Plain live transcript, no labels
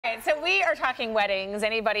All right, so we are talking weddings.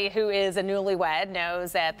 Anybody who is a newlywed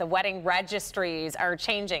knows that the wedding registries are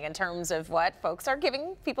changing in terms of what folks are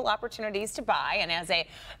giving people opportunities to buy. And as a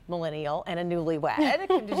millennial and a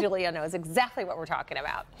newlywed, Julia knows exactly what we're talking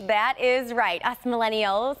about. That is right. Us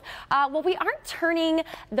millennials, well, we aren't turning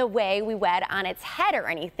the way we wed on its head or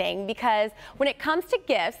anything, because when it comes to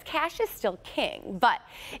gifts, cash is still king. But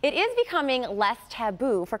it is becoming less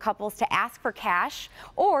taboo for couples to ask for cash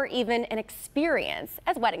or even an experience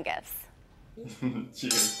as wedding gifts.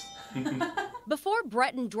 Cheers. Before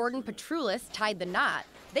Brett and Jordan Petrulis tied the knot,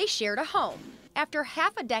 they shared a home. After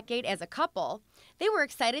half a decade as a couple, they were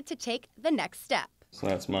excited to take the next step. So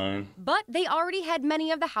that's mine. But they already had many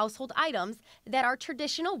of the household items that are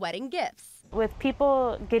traditional wedding gifts. With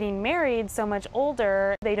people getting married so much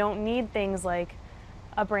older, they don't need things like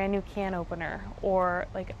a brand new can opener or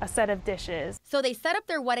like a set of dishes. So they set up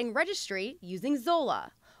their wedding registry using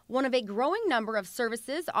Zola, one of a growing number of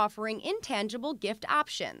services offering intangible gift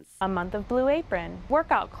options. A month of Blue Apron,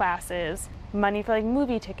 workout classes, money for like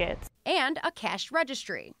movie tickets. And a cash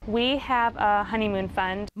registry. We have a honeymoon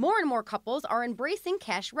fund. More and more couples are embracing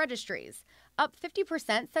cash registries, up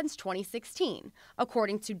 50% since 2016,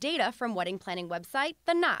 according to data from wedding planning website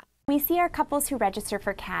The Knot. We see our couples who register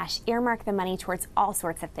for cash earmark the money towards all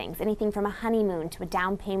sorts of things, anything from a honeymoon to a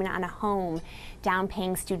down payment on a home, down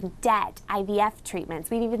paying student debt, IVF treatments.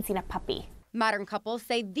 We've even seen a puppy. Modern couples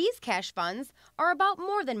say these cash funds are about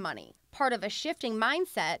more than money, part of a shifting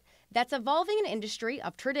mindset that's evolving an industry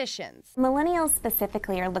of traditions. Millennials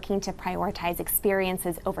specifically are looking to prioritize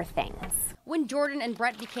experiences over things. When Jordan and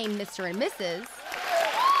Brett became Mr. and Mrs.,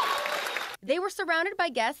 they were surrounded by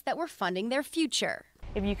guests that were funding their future.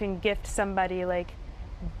 If you can gift somebody like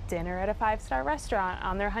dinner at a 5-star restaurant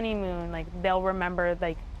on their honeymoon, like they'll remember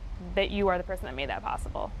like that you are the person that made that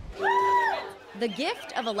possible. The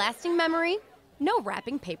gift of a lasting memory, no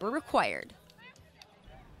wrapping paper required.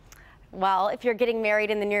 Well, if you're getting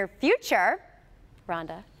married in the near future,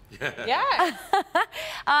 Rhonda. Yes.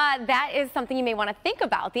 That is something you may want to think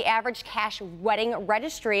about. The average cash wedding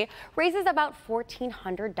registry raises about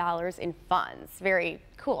 $1,400 in funds. Very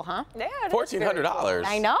cool, huh? Yeah, $1,400?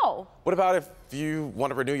 I know. What about if you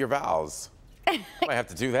want to renew your vows? You might have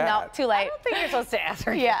to do that. No, too late. I don't think you're supposed to ask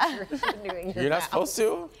her. Yeah. You're not supposed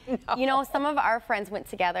to? No. You know, some of our friends went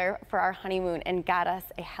together for our honeymoon and got us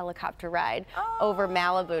a helicopter ride over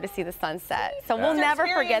Malibu to see the sunset. So we'll never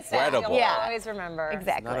forget that. Incredible. You'll always remember.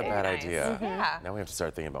 Exactly. Not a bad idea. Yeah. Now we have to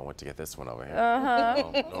start thinking about when to get this one over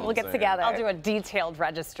here. We'll get together. I'll do a detailed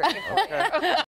registry for you.